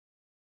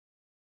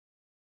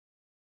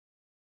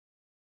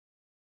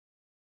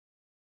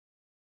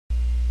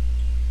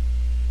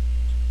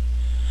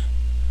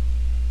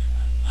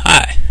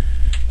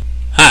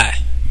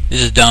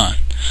This is Don.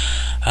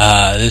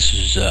 This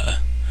is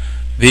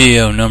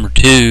video number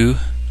 2.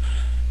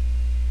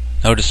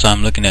 Notice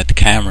I'm looking at the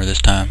camera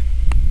this time.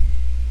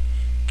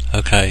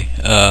 Okay.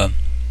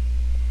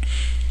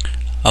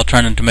 I'll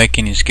try not to make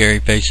any scary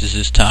faces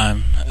this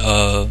time.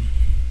 I'm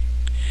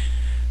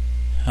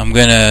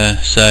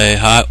gonna say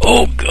hi.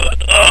 Oh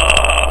God.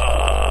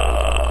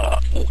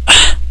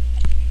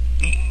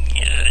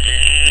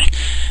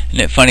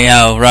 Isn't it funny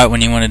how right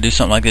when you want to do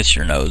something like this,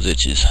 your nose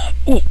itches?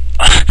 Ooh.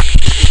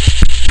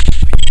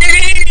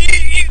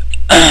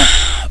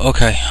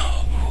 Okay.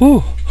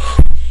 Whew.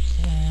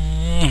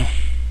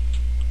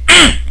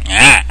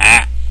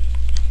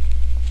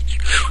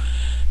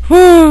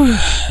 Whew.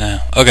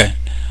 Okay.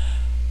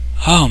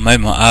 Oh,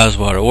 made my eyes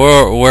water.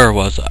 Where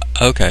was I?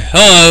 Okay.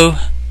 Hello.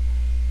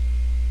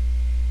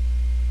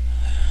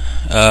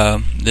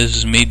 This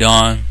is me,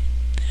 Don,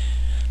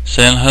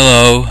 saying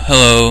hello.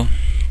 Hello.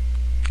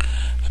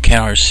 I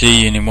can't hardly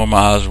see you anymore. My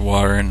eyes are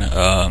watering.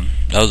 That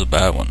was a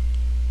bad one.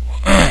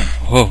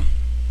 Whoa.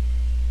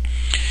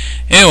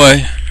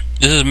 Anyway,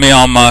 this is me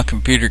on my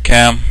computer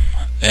cam,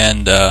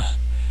 and I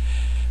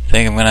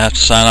think I'm gonna have to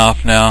sign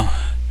off now.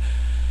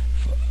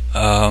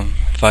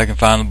 If I can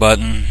find the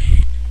button.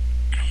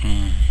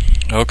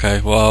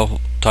 Okay, well,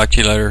 I'll talk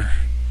to you later.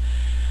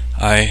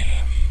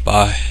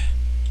 Bye.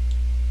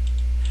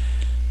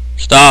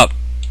 Stop.